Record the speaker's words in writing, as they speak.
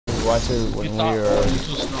watch it when we're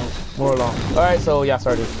more along. Alright, so yeah,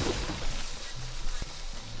 started.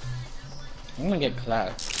 I'm gonna get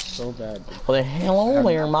clapped so bad. Dude. Well, hello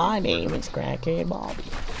there, my name is Crackhead Bobby.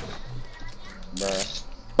 Bruh.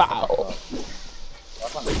 Bow.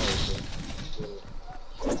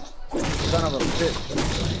 Son of a bitch.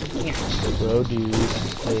 Bro, dude.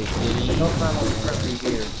 Hey, no family friendly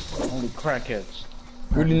here. Only crackheads.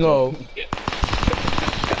 Really no.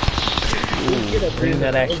 Ooh, bring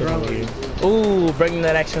that action over here. Ooh, bringing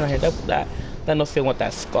that action on here. That no still want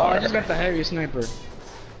that scar. Oh, I just got the heavy sniper.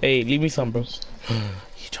 Hey, leave me some, bro. You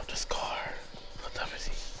dropped the scar. What time is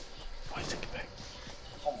he? Why take it back?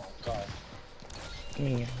 Oh my god. Come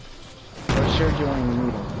here. For sure you want to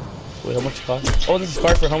need him. Wait, how much it cost? Oh, this is a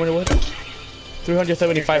scar for how many wood?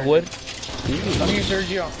 375 wood. Come here,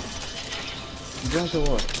 Sergio. You're going to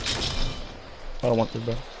war. I don't want this,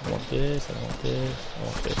 bro. I want this. I don't want this. I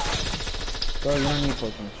want this. Bro, you don't need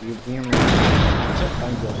Pokemon. You're being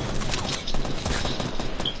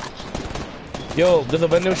Yo, there's a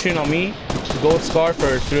vending machine on me. Gold scar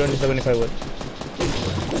for 375 wood.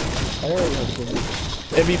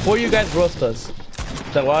 And before you guys roast us,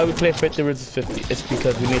 that why we play 50 versus 50, it's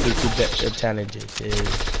because we need to do better challenges.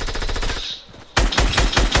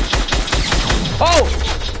 Oh!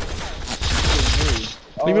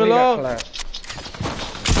 Leave me alone!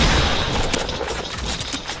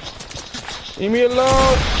 Leave me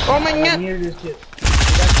alone! Oh my god!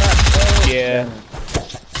 Yeah.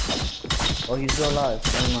 Oh, he's still alive.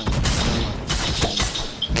 Never mind.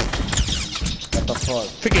 What the fuck?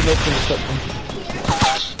 Freaking no finish up.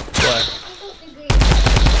 What?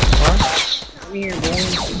 Huh? Come here,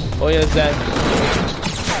 boy. Oh yeah, it's that.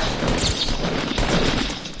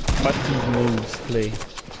 Watch these moves play.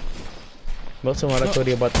 Most of them I told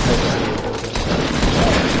you about the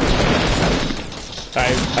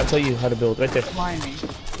Alright, I'll tell you how to build. Right there.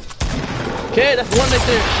 Okay, that's one right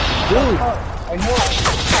there. Dude. I know.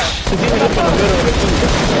 He's even up in the middle of it.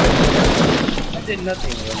 I did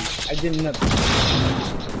nothing, man. I did nothing.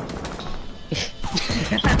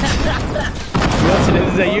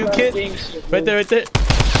 Is that you, kid? Right there, right there.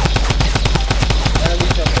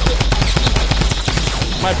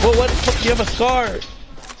 My boy, what the fuck? You have a scar.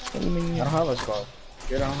 I don't have a scar.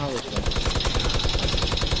 Dude, I don't have a scar.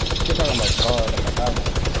 You're talking about scar.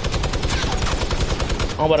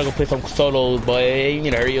 I'm about to go play some solos, boy. You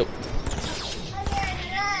need to hurry up.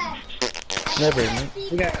 Never, man.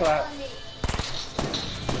 We got clapped.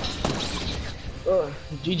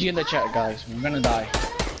 GG in the chat, guys. We're gonna die.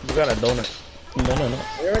 You got a donut. No.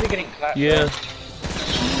 We're already getting clapped. Yeah.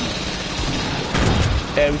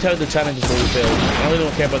 Yeah, we tried the challenges, but we failed. I really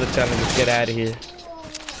don't care about the challenges. Get out of here.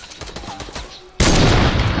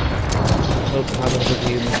 Nope, I'm gonna put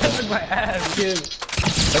you in the That's my ass, kid.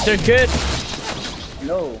 Right there, kid.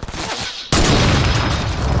 No.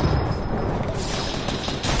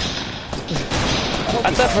 I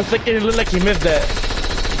thought for a second it looked like he missed that.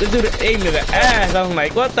 This dude aimed at the ass. I was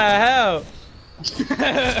like, what the hell?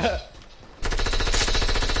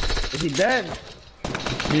 Is he dead?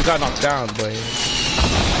 He got knocked down, boy.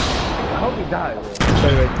 I hope he died.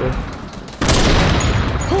 Right there.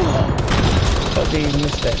 How did he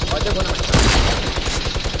miss that? What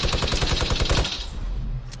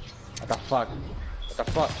the fuck? What the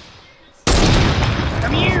fuck?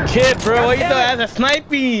 Come here! Kid, bro, why you thought as a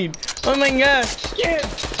sniping? Oh my god! Kid!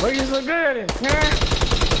 Why are you so good at it?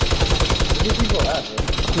 These people at,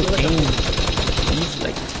 bro? He's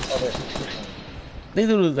like... They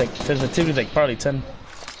do like sensitivity like probably 10.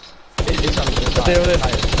 It's on the side. There.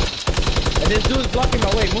 And this dude's blocking my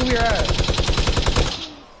way. Move your ass.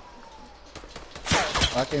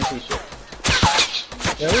 I can't see shit.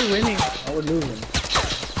 Yeah, we're winning. I would lose him.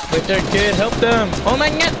 Right there, kid. Help them. Oh my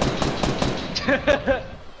god!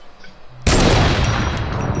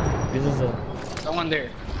 This is a... Someone there.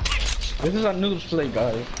 This is a noob's play,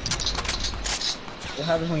 guys. What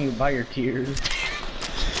happens when you buy your tears?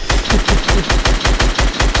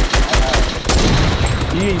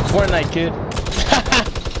 You ain't Fortnite, kid.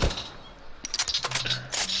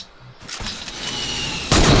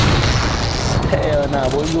 Hell nah,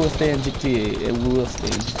 boy, you will stay in GTA. It will stay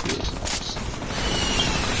in GTA.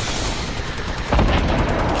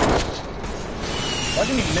 Why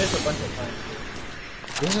did he miss a bunch of times?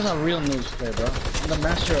 This is a real news play, bro. I'm the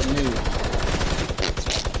master of news.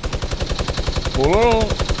 Hold on.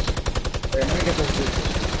 Wait, I'm gonna get this dude.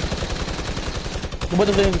 What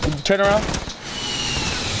is it? Turn around.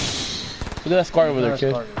 Look at that scar over there,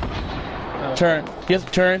 kid. Turn. Yes,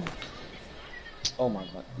 turn. Oh my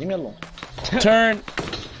god. Leave me alone. Turn.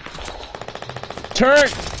 Turn.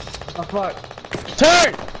 Oh fuck.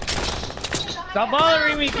 Turn. Stop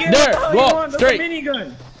bothering me, kid. There, Oh, go you want the straight.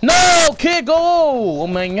 minigun. No, kid, go! Oh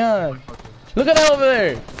my god. Look at that over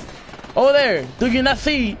there. Over there. Do you not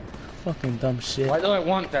see? Fucking dumb shit. Why do I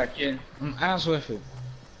want that, kid? I'm ass with it.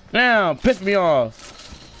 Now, piss me off.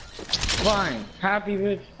 Fine. Happy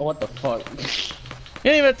with. Oh, what the fuck?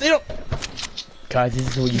 You ain't even, you know. Guys, this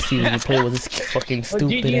is what you see when you play with this fucking stupid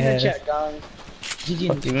GG in the ass. chat, guys. GG in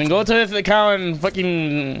the Fucking go to this account and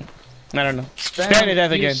fucking, I don't know. Ban it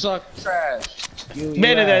as again. You suck trash.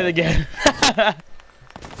 Ban it as again.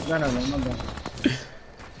 No.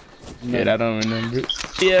 Shit, I don't remember.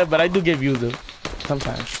 Yeah, but I do get views though.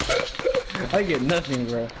 Sometimes. I get nothing,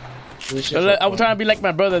 bro. I'm trying to be like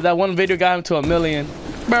my brother. That one video got him to 1 million.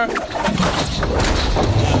 Bruh.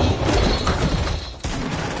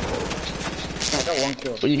 One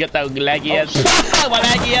kill. When you get that laggy ass,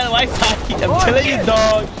 laggy ass Wi-Fi, I'm telling you,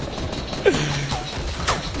 dog.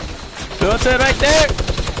 What's it right there?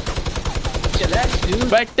 Chillax,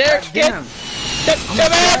 dude. Right there, kid. I'm a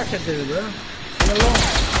trash at this, bro. Leave me alone.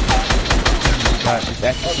 God, it's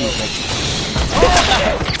actually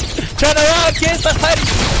turn around, kid. Stop fighting.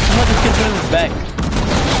 Oh, this kid's turning his back.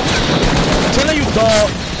 I'm telling you, dog.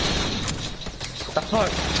 What the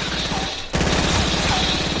fuck?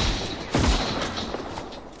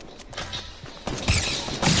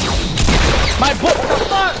 My book! What the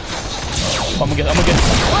fuck? Oh, I'm gonna get it.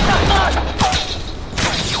 What the fuck?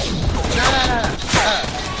 Nah.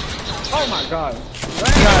 Oh my god.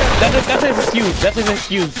 Nah, that's his excuse. That's his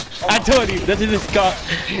excuse. I told you, that's his excuse.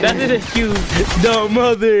 That's his excuse. No,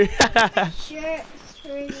 mother. Shirt,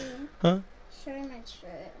 screen. Huh? Show me my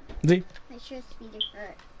shirt. See? My shirt's be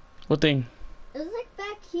different. What thing? It was like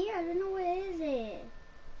back here. I don't know what is it.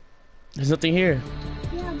 There's nothing here.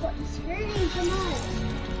 Yeah, but it's hurting. Come on.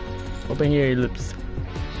 Open here, your lips.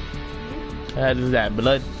 Is that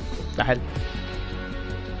blood?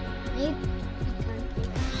 Maybe.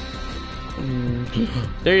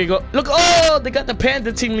 There you go. Look, oh, they got the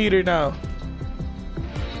panda team leader now.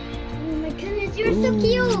 Oh my goodness, you're so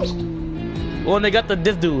cute. Oh, and they got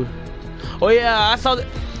this dude. Oh yeah, I saw that.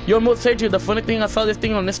 Yo, Mo said to you, the funny thing, I saw this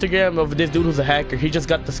thing on Instagram of this dude who's a hacker. He just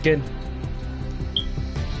got the skin.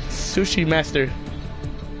 Sushi Master.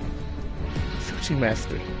 Sushi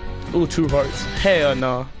Master. Ooh, True Hearts. Hell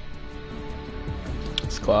no.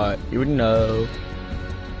 Squad, you would know.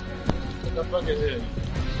 What the fuck is this?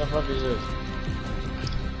 What the fuck is this?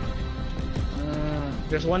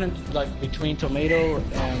 There's one in, like, between tomato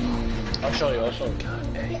and... I'll show you. Oh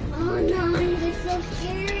no, it's so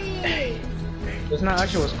scary. It's not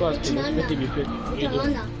actual squads, it's 50v50. It's a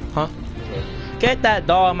Lana. Huh? Get that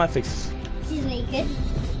doll on my face. She's naked.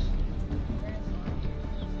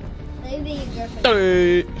 Maybe your girlfriend.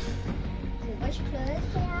 Hey. Which color?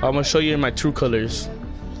 I'm gonna show you my true colors.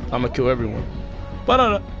 I'm gonna kill everyone.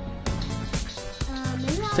 But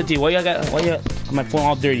Cindy, why you got my phone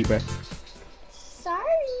all dirty, bro? Sorry.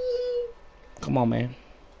 Come on, man.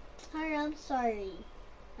 Sorry, I'm sorry.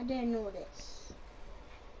 I didn't notice.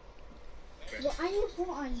 Well, I need to put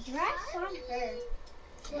on dress on her.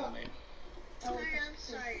 Come on, man. Sorry, I'm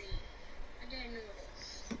sorry. I didn't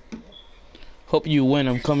notice. Hope you win.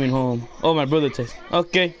 I'm coming home. Oh, my brother text.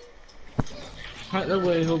 Okay. That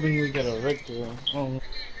way, hoping we get a victory. Oh.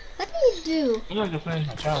 What did you do? I'm not gonna finish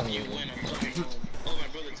my challenge. You win. I'm coming home. Oh, my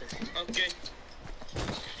brother text. Okay.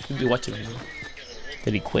 Who'd be watching me?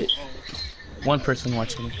 Did he quit? One person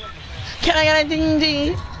watching me. Can I get a ding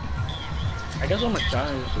ding? I guess I'm a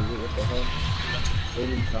challenge to do what the hell. They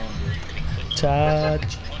didn't challenge.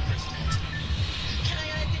 Charge.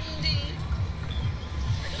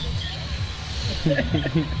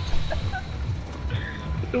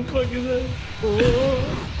 What the fuck is that? Oh,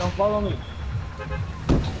 don't follow me.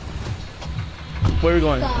 Where are we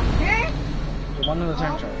going? Soccer? The one in the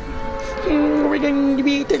tank truck. We're going to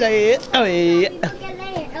be today. Oh, yeah. We can get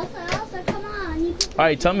later. Elsa, come on. You can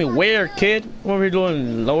Alright, tell me where, kid? What are we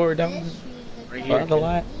doing? Lower down? Right here. The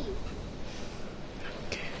lot?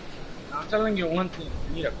 I'm telling you one thing.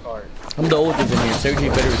 You need a card. I'm the oldest in here. Sergey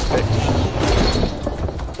better respect.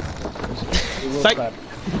 Psych.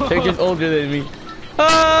 Sergey's older than me.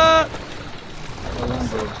 Ah!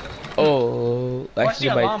 Oh, actually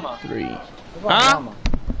by llama? 3. Huh? Huh?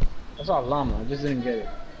 I saw a llama. I just didn't get it.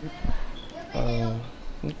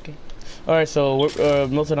 Okay. Alright, so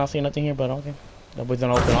Milton not seeing nothing here, but okay. That boy's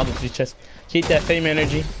gonna open all the 3 chests. Keep that same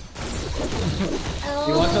energy.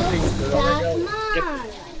 You want something?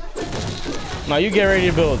 Now you get ready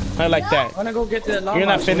to build. I like that. I wanna go get the llama. You're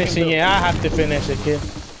not so we can finishing build. it. I have to finish it, kid.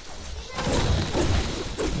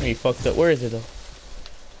 He fucked up. Where is it though?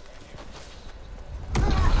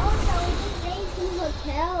 Also, we just stayed in the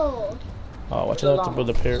hotel. Oh, watch out to build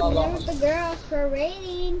a pair. There with the girls for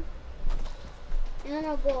raiding. And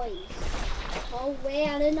no boys. Oh wait,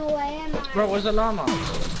 I don't know where am I? Bro, where's the llama?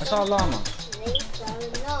 I saw a llama. No,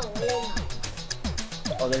 where am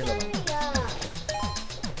Oh, there's a llama.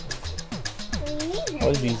 We need her. Oh,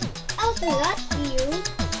 it's easy. Elsa, that's you.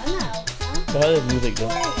 I'm not Elsa. The hell is music though?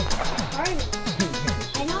 Pardon.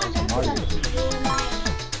 I know I'm just Mario. you and my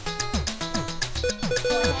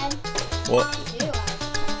forehead. What? You are.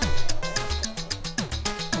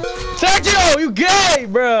 Sergio, you gay,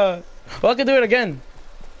 bruh. Well, I can do it again.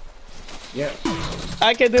 Yeah.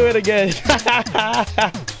 I can do it again.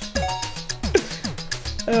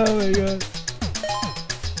 Oh my god.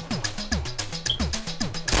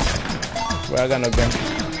 Bro, I got no gun.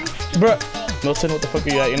 Bruh. Milton, what the fuck are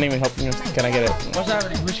you at? You're not even helping me. Can I get it? What's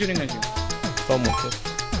happening? Who's shooting at you? Someone, kid.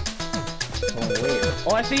 Oh, wait.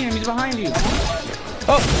 Oh, I see him. He's behind you.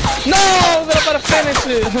 Oh! No! I'm about to finish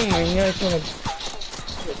it! Oh my god, it's gonna...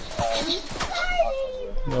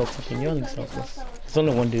 No, fucking yelling selfless. There's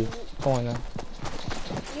only one dude. Come on now.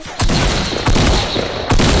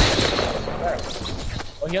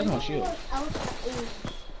 Oh, he has no shield.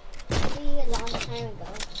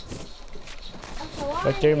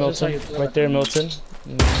 Right there, Milton. Right there, Milton.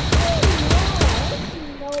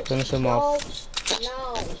 Finish him off.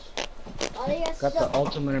 Got the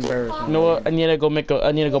ultimate embarrassment. You know what? I need to go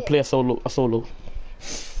I need to go play a solo.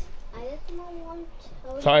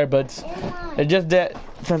 Sorry, buds. It's just that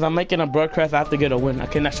since I'm making a broadcast, I have to get a win. I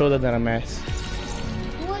cannot show them that I'm ass.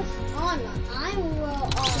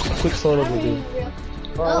 Quick solo will do.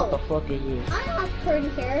 Bro, what the fuck is this? I have curly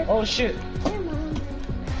hair. Oh shit.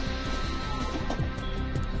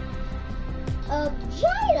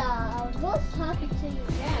 Jada, I was talking to you,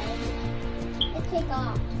 Jada. It take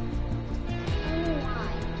off. I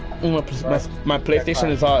don't know why. My PlayStation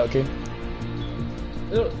is hot, okay?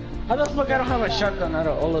 Ew, how the fuck I don't have a shotgun out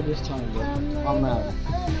of all of this time, bro? I'm mad.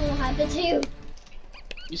 I don't know what happened to you.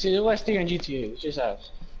 You see, it was still in GTA. It's just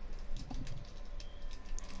ass.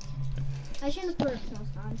 I shouldn't put personal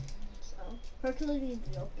on. So, Hercules is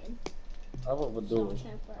broken. I would do it.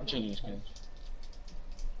 I'm changing skins.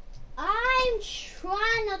 I'm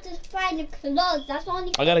trying not to find the clothes. That's the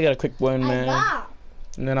only I gotta get a quick win, I man. got.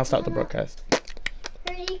 And then I'll start the broadcast.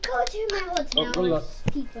 Ready, go to my hotel. hold up.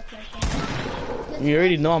 Keep it like that. You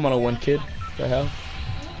already know I'm on a win, kid. The hell?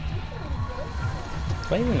 Is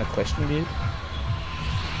that even a question, dude?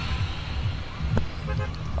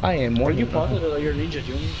 I am more Are you than positive that you're Ninja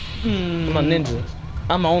Junior? I'm a ninja.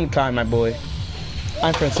 I'm my own kind, my boy.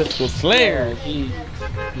 I'm Francisco Slayer. He's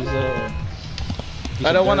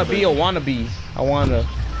I don't want to be a wannabe. I want to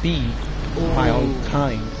be my own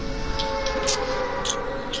kind.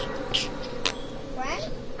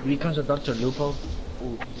 Friend? He becomes a Dr. Lupo.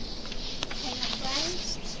 Ooh.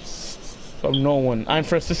 From no one. I'm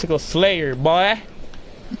Francisco Slayer, boy.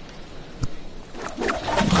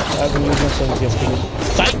 I've been using since yesterday.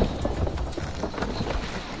 Psych!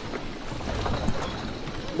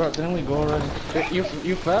 Bro, didn't we go already?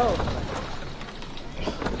 You fell.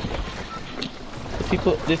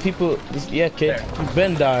 Yeah, kid.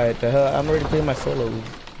 Ben died. The hell, I'm already playing my solo.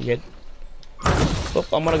 You get? Oh,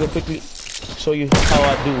 I'm gonna go quickly show you how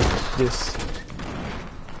I do this.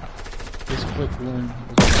 This quick one.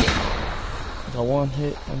 Got one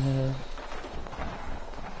hit on there.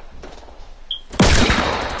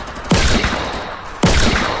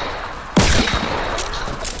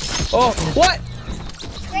 Oh, what?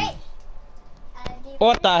 Great.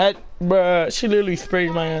 What the heck? Bruh, she literally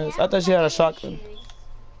sprayed my ass. I thought she had a shotgun.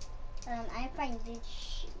 I find these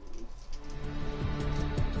shoes.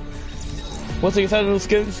 What's the exciting new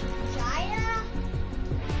skins? Jaya?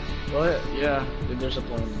 What? Yeah, there's a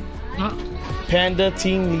plan. Panda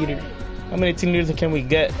team leader. How many team leaders can we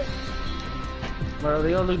get? Bro,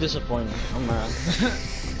 they all look disappointed. I'm mad.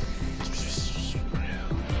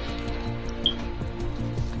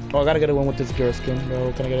 Oh, I gotta get a one with this girl skin,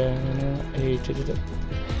 bro. Can I get a hey, check it out.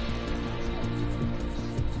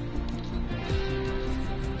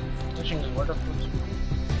 What the fuck?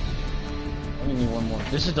 I only need one more.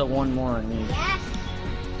 This is the one more I need. Yes.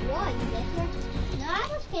 What? You get here? No, I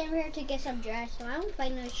just came here to get some dress, so I don't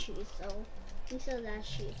find no shoes, so we sell that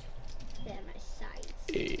shoes. They're my size.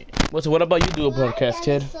 Hey. What about you do a broadcast,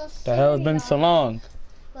 kid? The hell, it's been so long.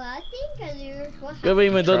 Well, I think earlier. You haven't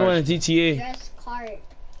even done one in GTA. Dress card.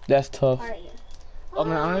 That's tough. Oh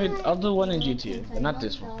man, I'll do one in GTA, but not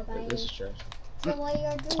this one. This is trash. So what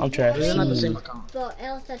you're doing? I'm trash. This is not the same account. So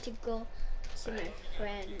else had to go to my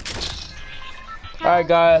friend. Alright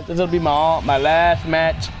guys, this will be my last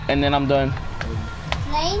match and then I'm done.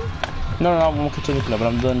 Lane? No, I'm gonna continue playing, but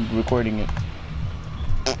I'm done recording it.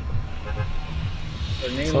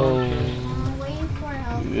 So I'm waiting for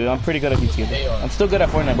help. yeah, I'm pretty good at GTA. Though. I'm still good at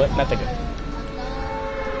Fortnite, but not that good.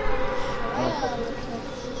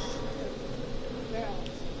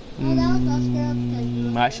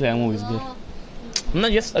 Actually, I'm always good.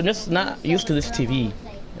 I'm just not used to this TV.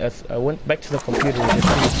 As I went back to the computer.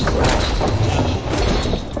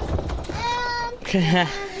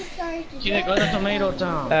 Yeah, go to Tomato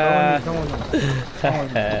Town.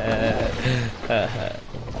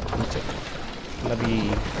 Let me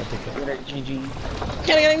take it. GG.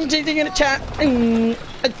 Can I get anything in the chat? I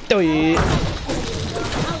do it.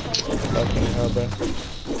 Fucking hell, bro.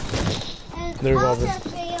 The revolver.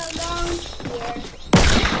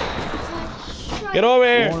 Get over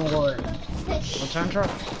here! One time truck.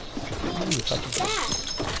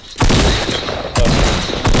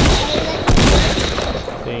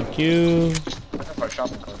 Thank you.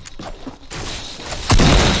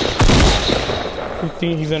 You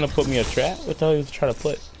think he's gonna put me a trap? What the hell he was trying to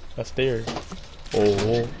put? A stairs.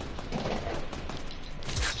 Oh.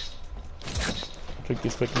 Took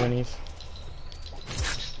these quick minis.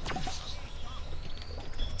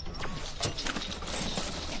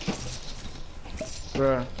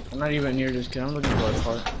 Bruh, I'm not even near this kid. I'm looking for a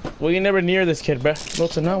car. Well, you're never near this kid, bruh. No,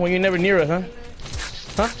 to no. Well, you're never near it, huh?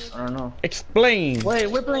 Huh? I don't know. Explain. Wait,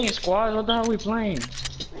 we're playing squad. What the hell are we playing?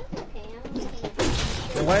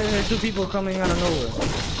 And why are there two people coming out of nowhere?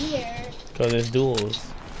 Here. Cause it's duels.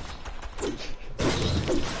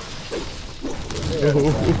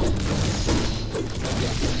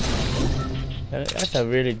 That's a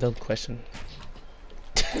really dumb question.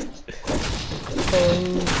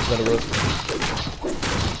 Gotta roast.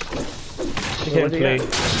 You can't play.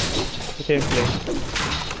 You can't play.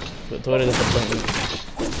 But what is the disappointment?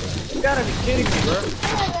 You gotta be kidding me, bro.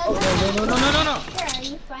 Oh, no. Sure, are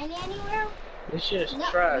you finding anywhere? This shit is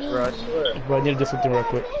trash, bro. I swear. Bro, I need to do something real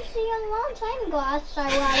quick. I see you a long time ago. I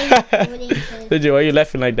started Did you? Why are you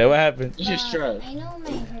laughing like that? What happened? This is trash. I know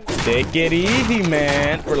my hurt. Take it easy,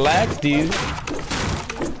 man. Relax, dude.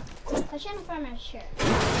 I shouldn't find my shirt.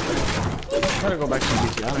 I'm gonna go back to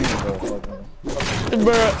BT. I don't even go fucking.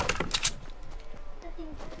 Bruh. I think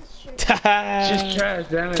this shirt. It's just trash,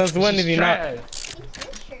 damn it. Since when is he not? I think this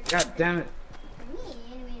shirt. God damn it. For me,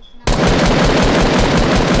 anyway, it's not.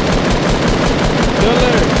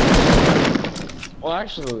 Killer. Well,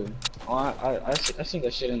 actually, I seen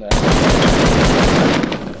that shit in there.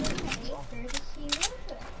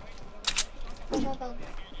 What about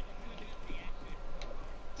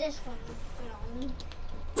this one?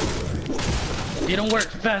 They don't work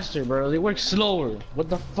faster, bro. They work slower. What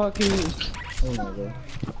the fuck is? Oh my god.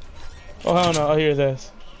 Oh hell no! I hear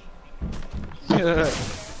this.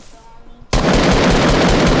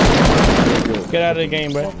 Get out of the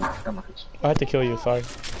game, bro. I had to kill you. Sorry.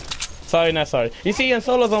 Sorry, not sorry. You see, in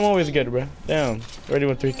solos, I'm always good, bro. Damn. Already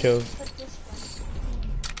with 3 kills.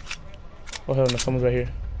 Oh hell no! Someone's right here.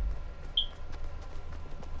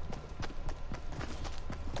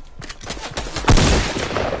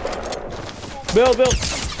 Bill.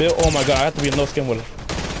 Oh my god, I have to be a no skin with it.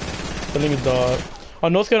 Killing his dog. Oh,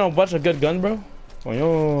 no skin on a bunch of good guns, bro. Oh,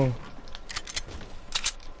 yo.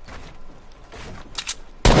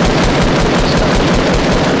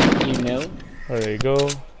 You know? There you go.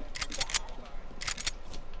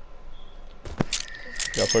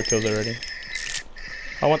 Got 4 kills already.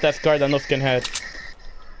 I want that scar that no skin had.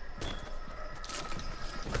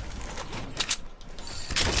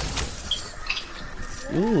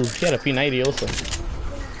 Ooh, she had a P90 also.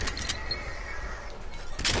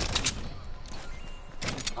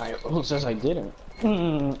 Who says I didn't?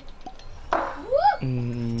 Mm.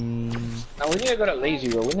 Now we need to go to Lazy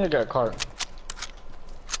Road. We need to get a car.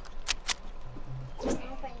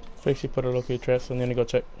 Fake, she put a locator trash, so I'm gonna go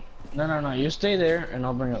check. No. You stay there, and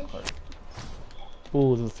I'll bring a car.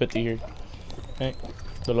 Ooh, there's a 50 here. Thank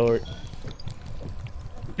the Lord.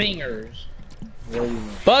 Fingers. Where you?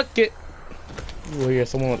 Bucket! Ooh, here,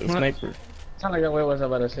 someone with a sniper. Sound like that way was I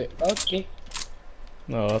about to say. Okay.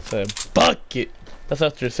 No, I said bucket. That's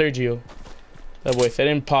after Sergio. That boy said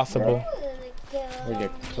impossible. We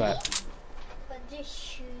get clapped.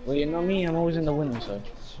 Well, you know me, I'm always in the winning side.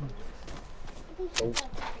 Oh.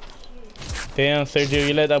 Damn, Sergio,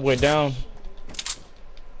 you let that boy down.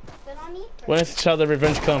 When does Child of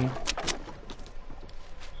Revenge come?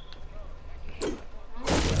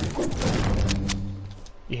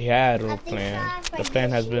 He had a plan. The plan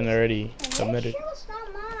has been already submitted.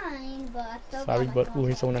 Sorry, but ooh,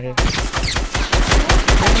 here's someone right here.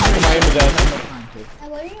 My aim is that.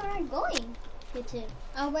 Where are you going?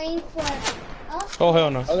 I'm waiting for. Oh hell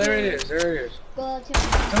no. Oh, there it is. Go to.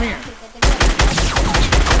 Come here.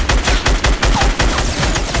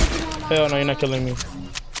 Hell no, you're not killing me.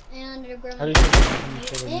 And the How grandma. do you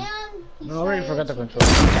And he No, I already forgot the started control.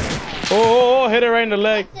 Oh, hit it right in the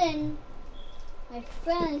leg. Then my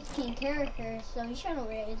friend can carry her, so he's trying to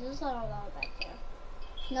raise. There's not a lot back there.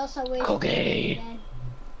 No, so we're Okay.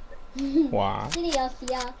 Wow. City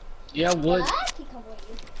yeah. Yeah, wood. I can come with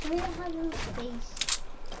you. We don't have enough space.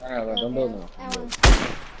 Alright, but don't build no. I want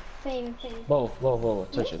favorite. Both.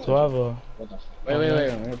 Touch it. So I have a. What the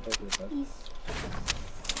fuck? Wait.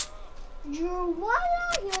 Drew, why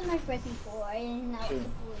not? He was my friend before, and now he's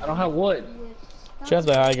I don't have wood. She has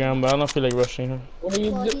the high ground, but I don't feel like rushing her. What are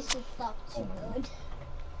you Well, doing? he's so stuck too good.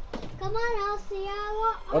 Come on, Elsie.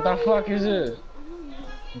 What the fuck is it?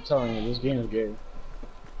 I'm telling you, this game is gay.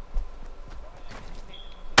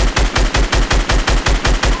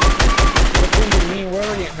 What do you mean? We're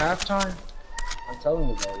already at halftime? I'm telling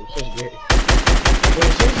you, bro. It's just gay.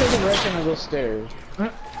 Wait, change the direction and go stairs.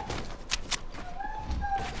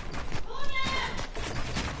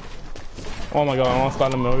 Oh my god, I want to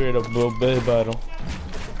start him over here to build big battle.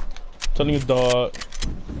 Telling you, dog.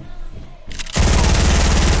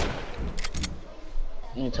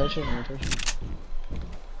 You touch it?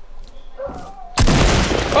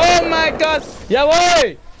 Oh my god! ¡Ya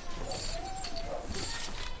voy!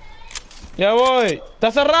 ¡Ya voy!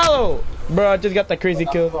 ¡Está cerrado! Bro, I just got that crazy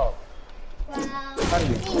kill.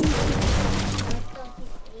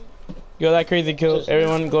 Yo, that crazy kill.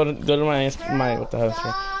 Everyone go to my what the hell is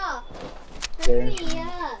it? Hurry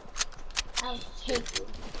up. I'll take you.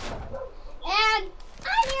 And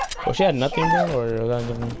I'm here for Oh, she had nothing, bro? Or was that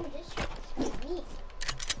just me? me.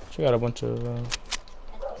 She got a bunch of.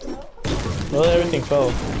 Well, everything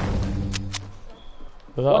fell.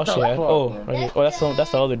 Was that all she had? Oh, right here. Oh, that's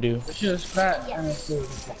the other dude. This shit is fat and it's good.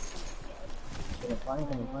 Can you find?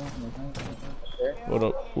 There? What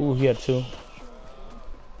up? Ooh, he had two.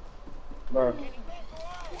 Bro.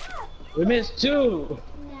 We missed two!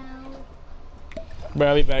 Bro,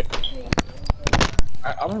 I'll be back.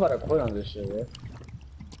 I'm about to quit on this shit, bro.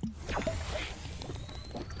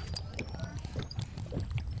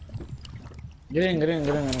 Get in.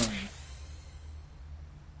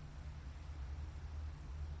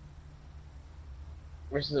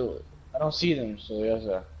 Where's the... I don't see them, so yes,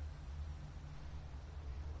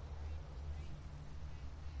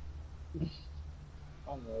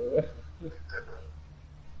 oh no.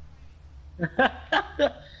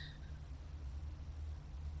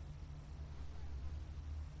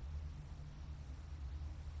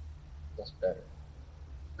 That's better.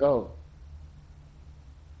 Go.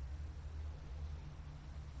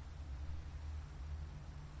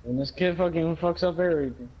 When this kid fucking fucks up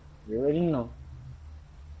everything, you already know.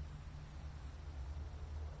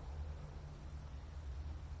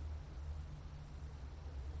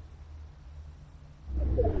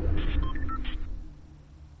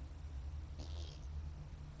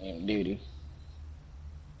 Damn duty.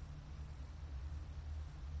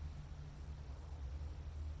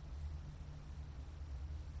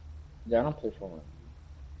 Yeah, I don't play Fortnite.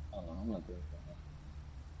 Oh no, I'm not doing Fortnite.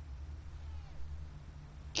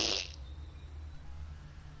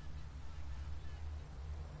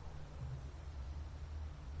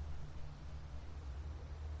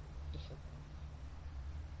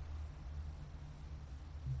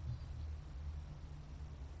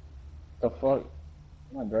 The fuck?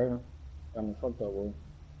 I'm not driving. Got me fucked up, boy.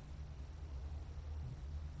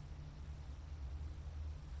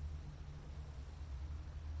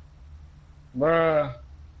 Bruh.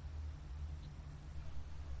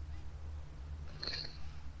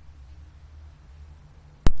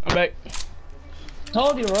 I'm back.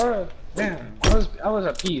 Told you, bro. Damn. I was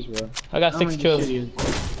at peace, bro. I got 6 kills.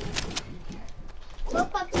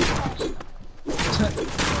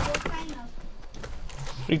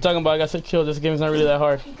 What are you talking about? I got 6 kills. This game's not really that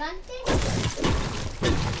hard. Yeah,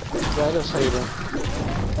 I just hate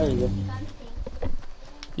it. There you go.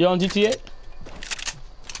 You on GTA?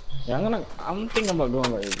 Yeah, I'm thinking about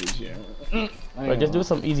going back to GTA. But just do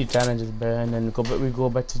some easy challenges, bro, and then we go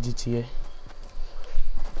back to GTA.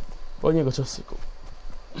 Or you go to Sickle.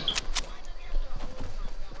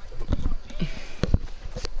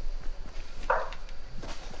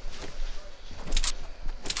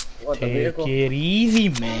 What, the Take vehicle? it easy,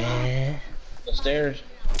 man. The stairs.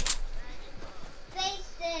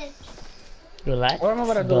 Relax, What am I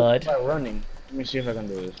gonna do bud. by running? Let me see if I can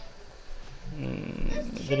do this.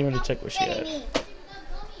 Didn't really check what she had.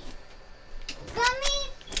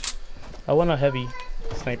 I want a heavy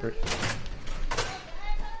sniper.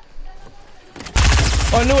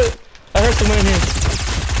 Oh, I knew it! I heard someone in here.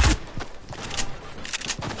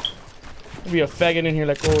 There'll be a faggot in here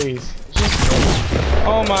like always.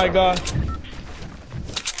 Oh my god.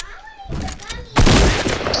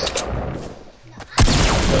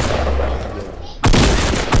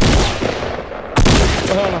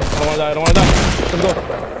 hell no. I don't wanna die. I don't wanna die.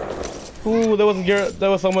 Let's go. Ooh, there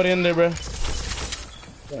was somebody in there, bro.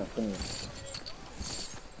 Yeah, come here.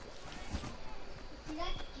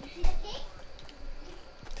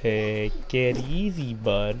 Take it easy,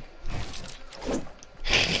 bud.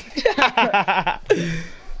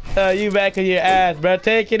 You back on your ass, bro.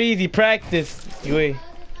 Take it easy. Practice. You ain't.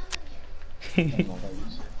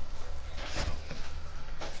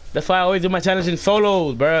 That's why I always do my challenge in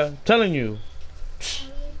solos, bro. I'm telling you.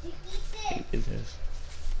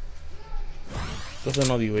 What's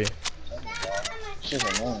another way? She's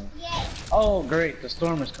alone. Oh, great. The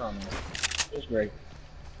storm is coming. It's great.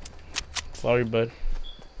 Sorry, bud.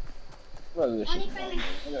 Look at this shit.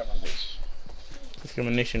 Look at my bitch.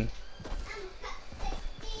 Discrimination.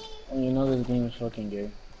 And you know this game is fucking gay.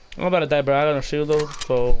 I'm about to die, bro. I got no shield though,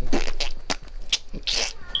 so.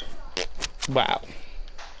 Wow.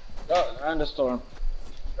 Oh, and the storm.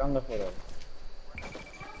 Found the photo.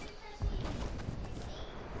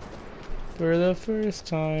 For the first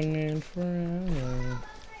time in forever.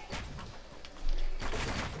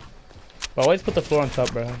 But always put the floor on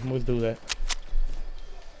top, bro. Always do that.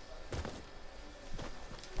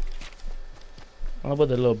 I'll put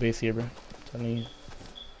the little base here, bro. Telling you.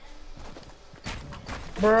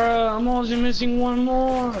 Bruh, I'm only missing one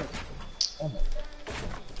more. Oh my.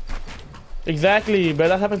 Exactly, but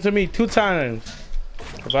that happened to me 2 times.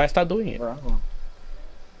 If I stop doing it. Bro,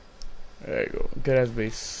 There you go. Good ass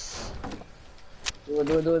base. do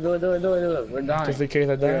it. We're dying. Just in case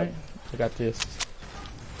I die, Yeah. I got this.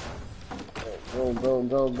 Go.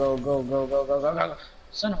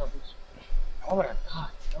 Son of a bitch. Oh my god.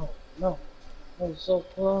 No. I was so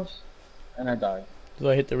close. And I died. So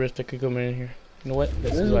I hit the wrist, I could come in here. You know what?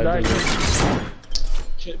 This is is what I dying. do.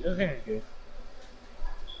 Shit, this ain't good.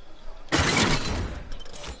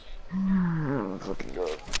 Fucking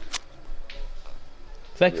good.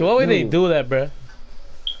 Exactly, why would they do that, bro? What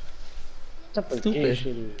type of Stupid. gay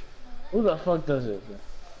shit is it? Who the fuck does it, bro?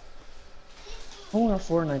 Who in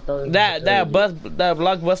Fortnite does it? That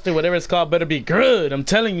blockbuster, whatever it's called, better be good. I'm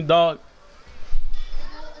telling you, dog.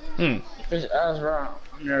 If it's as round,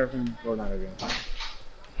 I'm never playing Fortnite again.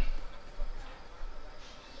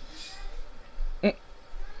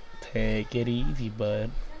 Take it easy,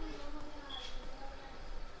 bud.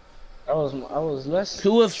 I was less.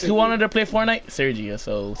 Who wanted to play Fortnite? Sergio.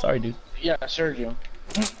 So sorry, dude. Yeah, Sergio.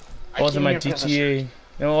 It wasn't my GTA.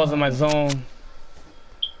 It wasn't my zone.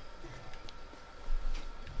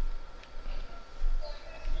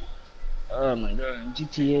 Oh my god,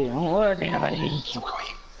 GTA. I don't know anything about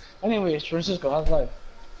it. Anyways, Francisco, how's life?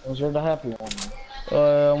 Was there the happy one?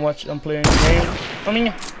 I'm playing game. I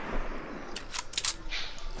mean,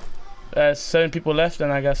 there's 7 people left,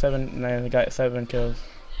 and I got 7. And I got 7 kills.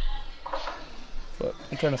 But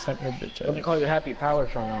I'm trying to snipe her bitch. Let me call you Happy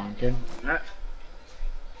Powers from now on, kid.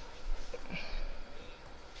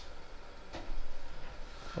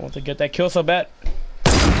 I want to get that kill so bad.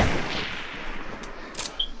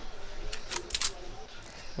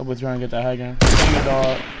 I was trying to get that high ground. Come here,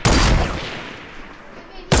 dog.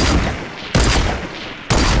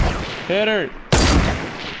 Hit her.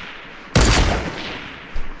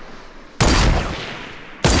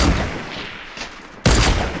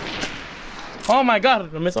 Oh my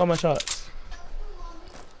god, I missed all my shots.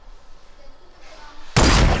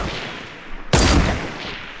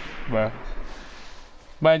 Bruh.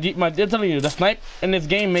 But I'm telling you, the snipe in this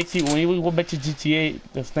game makes you, when you go back to GTA,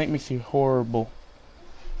 the snipe makes you horrible.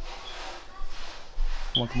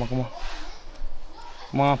 Come on.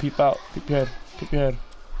 Come on, peep out. Peep your head.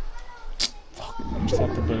 Fuck, I just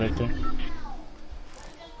have to put it right there.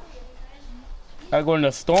 I go in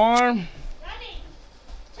the storm.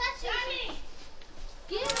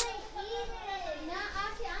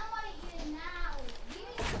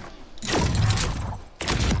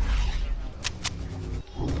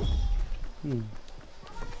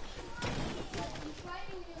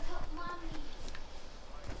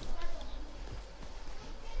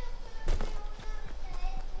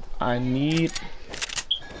 I need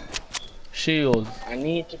shields. I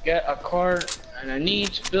need to get a card, and I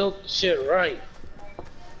need to build shit right.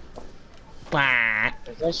 Bah.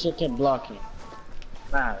 Cause that shit kept blocking.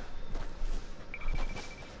 Nah.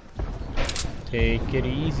 Take it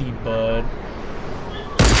easy, bud.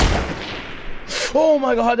 Oh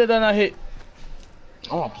my god, how did that not hit?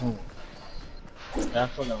 Oh, please. Yeah, I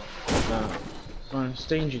forgot. Nah.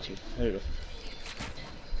 Stay in GT. There you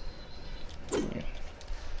go.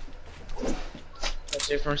 Let's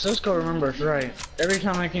see, Francisco remembers right. Every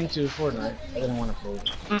time I came to Fortnite, I didn't want to play.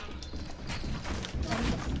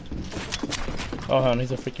 Oh, hell,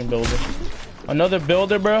 he's a freaking builder. Another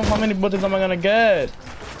builder, bro? How many builders am I gonna get?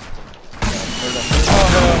 Oh,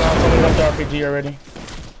 hell no, someone left the RPG already.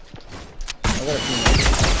 I got a peanut.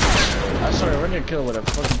 I sorry, we're gonna kill with a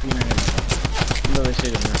fucking peanut in it. Literally say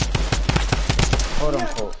to me. Quote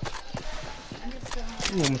unquote.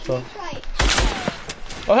 Ooh, almost fell.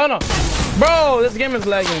 Oh, hell no. Bro, this game is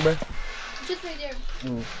lagging, bro. Just right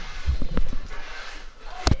there. Ooh.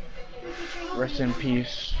 Rest in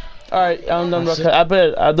peace. Alright, I'm done,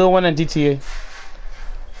 bro. I'll do one in GTA.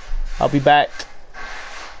 I'll be back.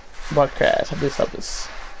 Broadcast. I'll do this.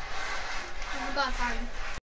 Oh my god, fire.